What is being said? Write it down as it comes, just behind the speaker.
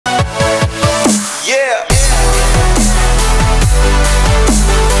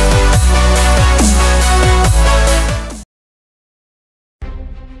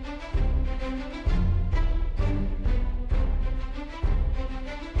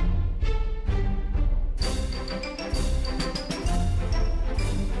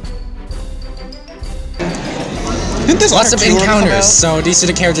lots of encounters. So these are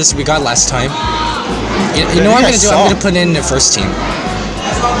the characters we got last time. You know what I'm gonna do? I'm gonna put in the first team.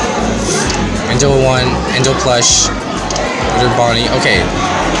 Endo 1, Endo Plush, Wither Bonnie. Okay.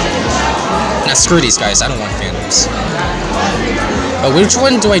 Now screw these guys. I don't want fandoms. But which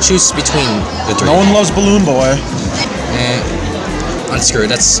one do I choose between the three? No one loves Balloon Boy. Unscrew.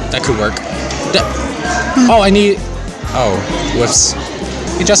 That could work. Oh, I need. Oh, whoops.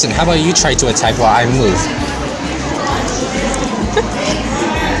 Hey Justin, how about you try to attack while I move?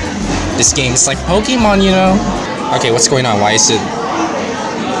 This game is like Pokemon, you know? Okay, what's going on? Why is it...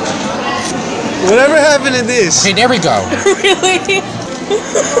 Whatever happened to this? Okay, there we go. Really?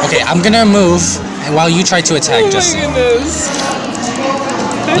 Okay, I'm gonna move while you try to attack, Justin. Oh my goodness.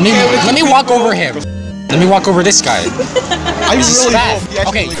 Let me walk over him. Let me walk over this guy. This is fat.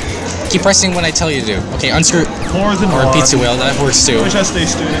 Okay, keep pressing when I tell you to do. Okay, unscrew. More than or pizza wheel, that works too. Which stay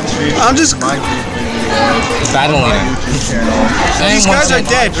students. I'm just battling him. These guys are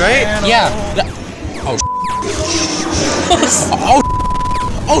dead, right? Yeah. Oh.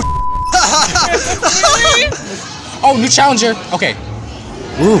 Oh. Oh, new challenger. Okay.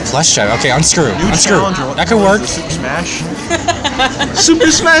 Ooh, plush trap. Okay, unscrew. Unscrew. That could work. Super Smash. Super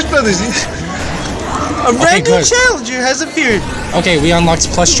Smash Brothers. A brand new challenger has appeared. Okay, we unlocked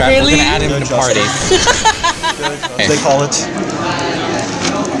plush trap. We're gonna add him in the party. Okay. They call it.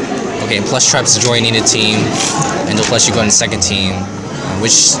 Okay, plush trap's joining the team, and the plush you go in the second team.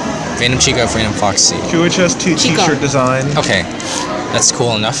 Which Phantom Chica, Phantom Foxy. QHS T-shirt design. Okay, that's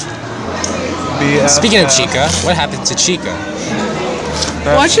cool enough. Speaking of Chica, what happened to Chica?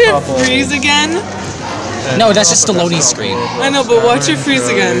 Watch it freeze again. No, that's just the loading screen. I know, but watch it freeze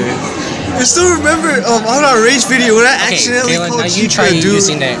again. I still remember on our rage video when I accidentally called Chica. You try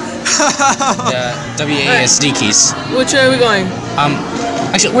using the WASD keys. Which way are we going?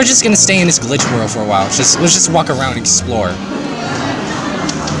 Actually, we're just gonna stay in this glitch world for a while. Let's just walk around and explore.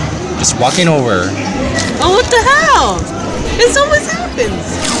 Just walking over. Oh, what the hell? This always happens.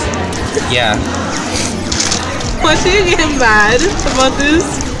 Yeah. Why are you getting mad about this?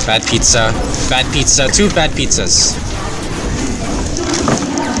 Bad pizza. Bad pizza. 2 bad pizzas.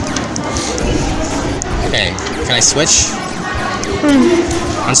 Okay. Can I switch?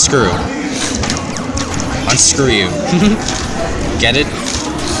 Unscrew. Unscrew you. Get it?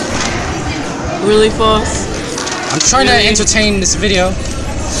 Really fast. I'm trying to entertain this video.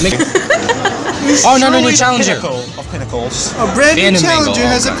 Oh no, new challenger. Of pinnacles. A brand new challenger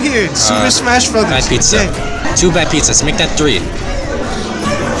has appeared. Super Smash Brothers. Bad pizza. Yeah. 2 bad pizzas. Make that 3.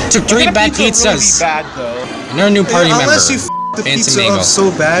 Took 3 bad pizzas. Really bad though. And they're a new party member. Unless you the pizza up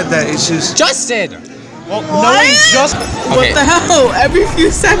so bad that it's just. Justin. Well, knowing just. Okay. What the hell? Every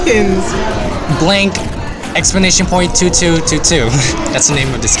few seconds. Blank. Explanation point 2222. That's the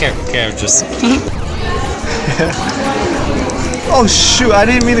name of this characters. Oh shoot! I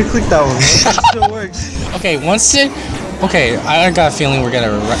didn't mean to click that one. It still works. Okay, once it. Okay, I got a feeling we're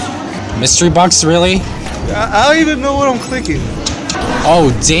gonna mystery box. Really? I don't even know what I'm clicking.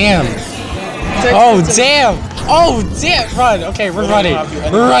 Oh damn! Oh damn! Oh damn! Run! Okay, we're running.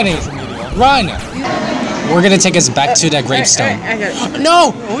 We're running. Run! We're gonna take us back to that gravestone. I got it.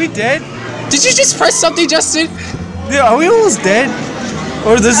 No! Are we dead? Did you just press something, Justin? Yeah, are we almost dead?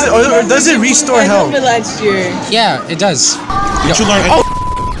 Or does it restore health? Last year. Yeah, it does. Did you learn? Oh!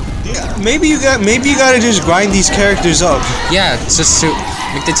 Maybe you gotta just grind these characters up. Yeah, just to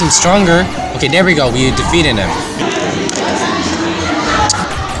make the team stronger. Okay, there we go. We defeated him.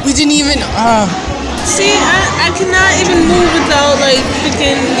 We didn't even. See, I cannot even move without like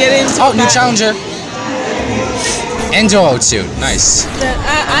freaking getting. Oh, new challenger. Endo 2, nice.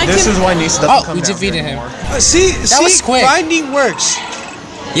 This is why Nisa doesn't come we down defeated him. See, that was quick. Grinding works.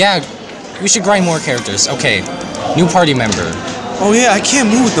 Yeah, we should grind more characters. Okay, new party member. Oh yeah, I can't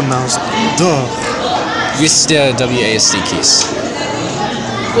move with the mouse. Duh. Use the WASD keys.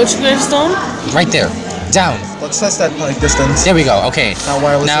 Which gravestone? Right there. Down. Let's test that like distance. There we go. Okay.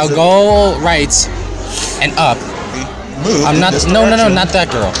 Now go right and up. Move. I'm not. No, not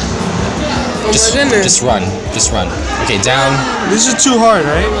that girl. Oh my goodness. Just run. Just run. Okay, down. This is too hard,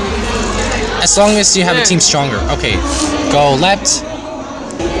 right? As long as you have a team stronger. Okay, go left.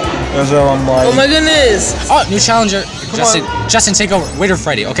 Oh my goodness. Oh, new challenger. Justin, take over. Wither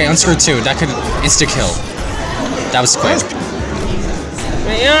Freddy. Okay, unscrew 2. That could insta kill. That was quick.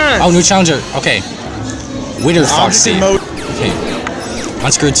 Oh, new challenger. Okay. Wither Foxy. Okay.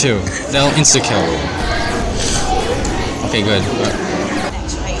 Unscrew 2. They'll insta kill. Okay, good.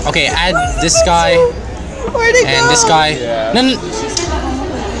 Okay, add this guy and this guy. Yeah. No.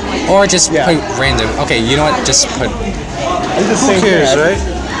 Or just put random. Okay, you know what? Just put. Who cares, right?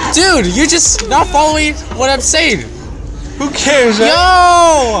 Dude, you're just not following what I'm saying. Who cares, right?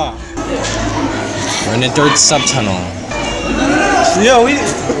 Yo! We're in the third subtunnel. Yo, we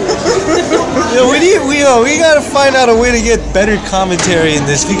gotta find out a way to get better commentary in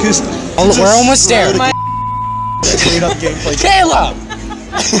this because we're almost there. Straight up gameplay. Kayla!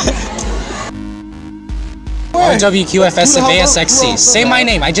 RWQFS of ASXC. Say my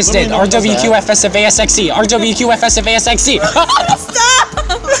name, I just did. RWQFS of ASXC. RWQFS of ASXC. Stop!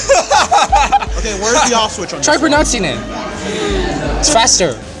 Okay, where's the off switch on Try pronouncing it. It's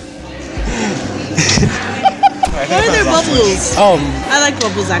faster. Why are there bubbles? I like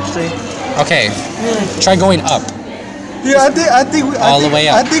bubbles actually. Okay. Try going up. Yeah, I think the way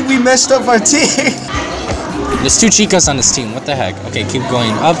up. I think we messed up our team. There's 2 chicas on this team. What the heck? Okay, keep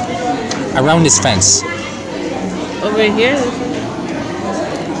going up around this fence. Over here?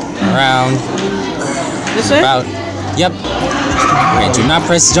 Around. This way? About. Yep. Okay, do not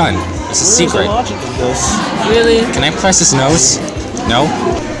press done. It's a secret. Really? Can I press his nose? No?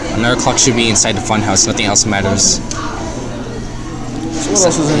 Another clock should be inside the funhouse. Nothing else matters. So what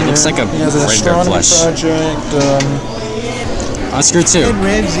else is in here? Looks like a regular flush. Project, Oscar 2. And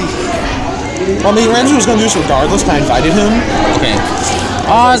Ramsey. I mean, Ramsey was gonna do this regardless, and I invited him. Okay.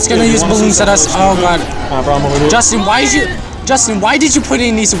 Oh, it's gonna use balloons at us. Oh god. Justin, why did you put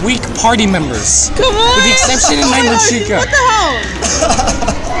in these weak party members? Come on! With the exception of Niner Chica. What the hell?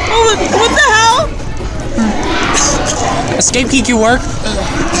 What the hell? Escape key can work.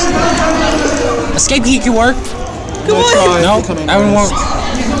 Escape key can work. Come on! No, that won't work.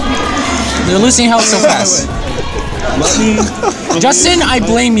 They're losing health so fast. Justin, I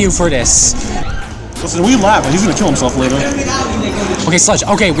blame you for this. Listen, we laugh, but he's gonna kill himself later. Okay, Sludge.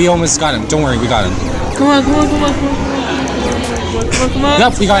 Okay, we almost got him. Don't worry, we got him. Come on.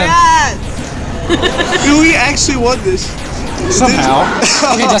 Yep, we got him. Do we actually won this? Somehow.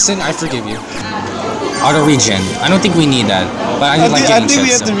 Okay, Justin, I forgive you. Auto regen. I don't think we need that, but I like getting I think we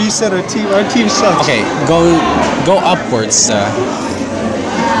have to reset our team. Our team sucks. Okay, go upwards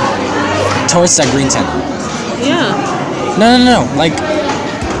towards that green tent. Yeah. No. Like.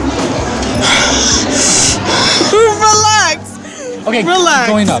 Relax. Okay, Relax.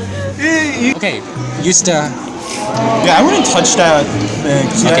 keep going up. Okay, used to. Yeah, I wouldn't touch that thing.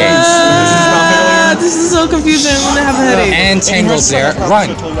 Okay. This is so confusing. I'm gonna have a headache. And Tangle's there.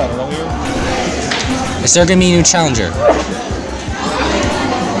 Run. Is there gonna be a new challenger?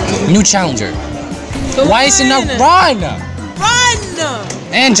 New challenger. Why is it not run? Run!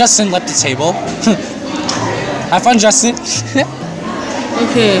 And Justin left the table. Have fun, Justin.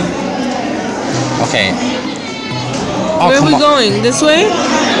 Okay. Okay. Oh, Where are we on. going? This way?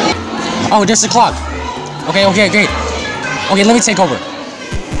 Oh, there's the clock. Okay. Okay, let me take over.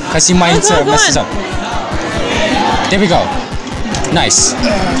 Cause you might mess this up. There we go. Nice.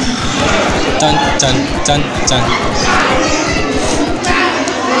 Dun.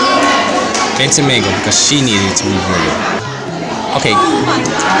 Get to Mego because she needed to be real. Okay,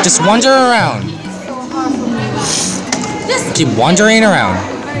 just wander around. Keep wandering around.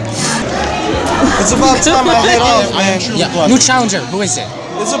 It's about time I head off, man. Yeah, new challenger. Who is it?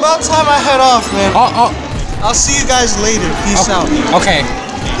 It's about time I head off, man. Oh. I'll see you guys later. Peace out. Okay.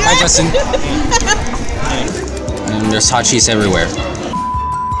 Bye, Justin. And there's hot cheese everywhere.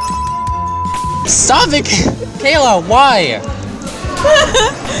 Stop it, Kayla. Why?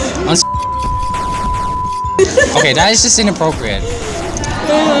 Okay, that is just inappropriate.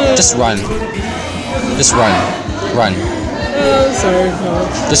 Just run. Run. Oh, sorry.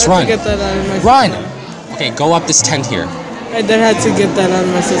 Just run. Get that out of my Run. Okay, go up this tent here. I did have to get that out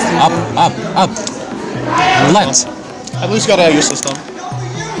of my system. Up. Left. At least got out of your system.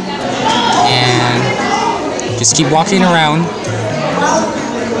 And just keep walking around.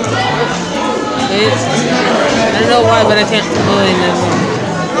 I don't know why, but I can't.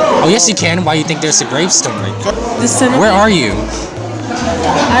 Oh, yes, you can. Why you think there's a gravestone right there? Where are you?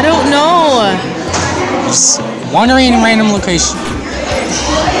 I don't know. Just wandering in a random location.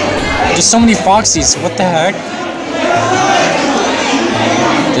 There's so many foxies. What the heck?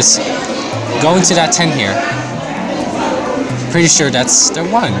 Just go into that tent here. Pretty sure that's the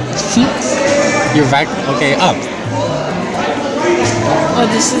one. You're back. Okay, up. Oh,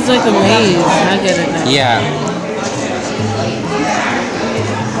 this is like a maze. I get it now. Yeah.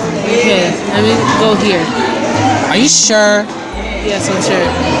 Okay, let me go here. Are you sure? Yes, I'm sure.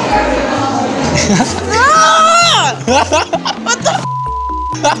 What the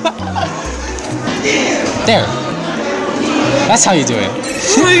There. That's how you do it.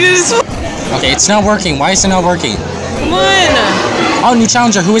 Oh my goodness. Okay, it's not working. Why is it not working? Come on. Oh, new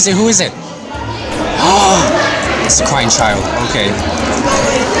challenger. Who is it? Oh, it's a crying child. Okay.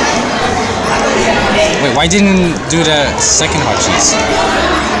 Wait, why didn't it do the second hot cheese?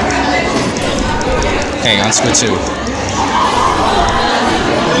 Okay, on square 2.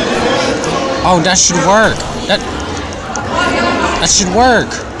 Oh, that should work. That should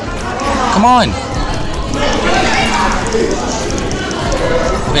work. Come on.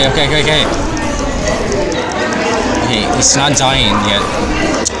 Okay. Okay, he's not dying yet.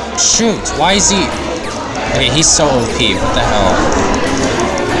 Shoot, why is he... Okay, he's so OP. What the hell?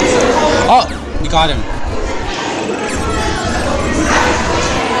 Oh, we got him.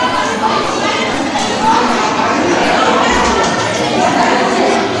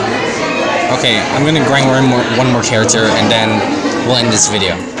 Okay, I'm gonna grind one more character and then we'll end this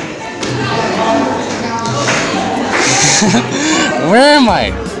video. Where am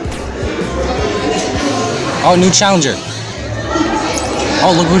I? Oh, new challenger.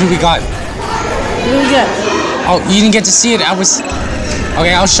 Oh, look, who do we got? What do we get? Oh, you didn't get to see it.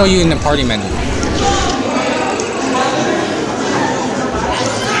 Okay, I'll show you in the party menu.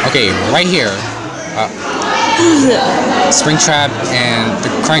 Okay, right here. Springtrap and the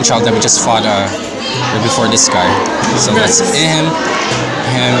crying child that we just fought right before this guy. So nice. That's him.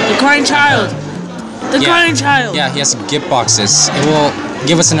 The crying child. The crying child. Yeah, he has gift boxes. It will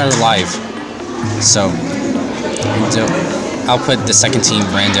give us another life. So I'll put the second team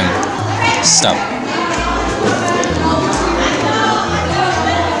random stuff.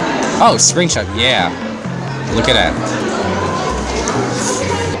 Oh, Springtrap. Yeah. Look at that.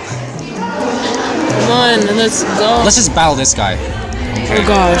 Come on, let's go. Let's just battle this guy. Okay. Oh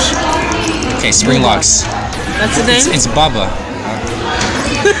gosh. Okay, Spring Locks. That's the name? It's Bubba.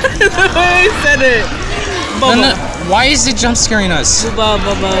 The way I said it. Bubba. No, why is it jump scaring us?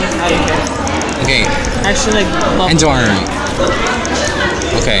 Bubba. Okay. Actually, like Bubba. Endurance.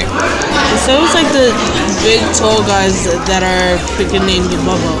 Okay. So it's like the big tall guys that are freaking named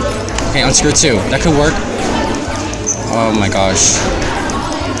Bubba. Okay, on square 2. That could work. Oh my gosh.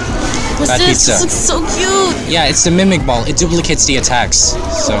 What's Bad this? pizza. This looks so cute. Yeah, it's the mimic ball. It duplicates the attacks.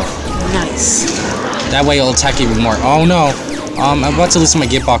 So Nice. that way it'll attack you more. Oh no. I'm about to lose my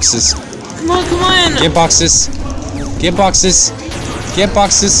gift boxes. Come on. Gift boxes. Gift boxes. Gift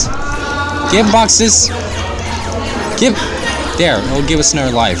boxes. Gift boxes. There, it'll give us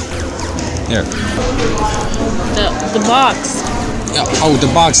another life. There. The box. Yeah, oh, the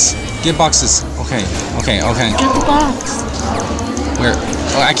box. Gift boxes. Okay. Get the box. Where?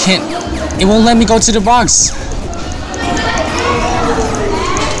 Oh, I can't. It won't let me go to the box.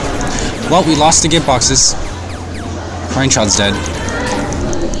 Well, we lost the gift boxes. Crying Child's dead.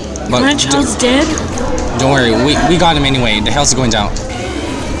 But Crying Child's dead? Don't worry, we got him anyway. The hell's going down.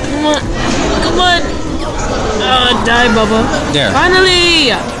 Come on. Die, Bubba. There.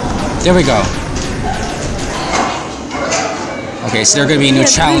 Finally. There we go. Okay, so there's gonna be a new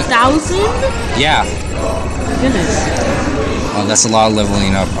challenge. 3,000? Yeah. Goodness. Oh, that's a lot of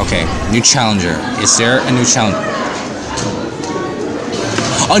leveling up. Okay, new challenger. Is there a new challenger?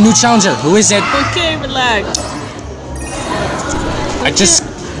 Oh, new challenger. Who is it? Okay, relax.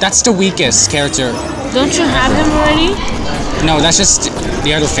 That's the weakest character. Don't you have him already? No, that's just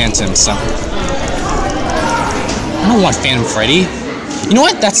the other Phantom. So I don't want Phantom Freddy. You know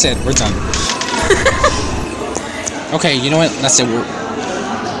what? That's it. We're done. Okay, you know what? That's it.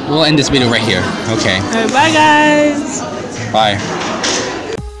 We'll end this video right here. Okay. Alright, bye guys. Bye.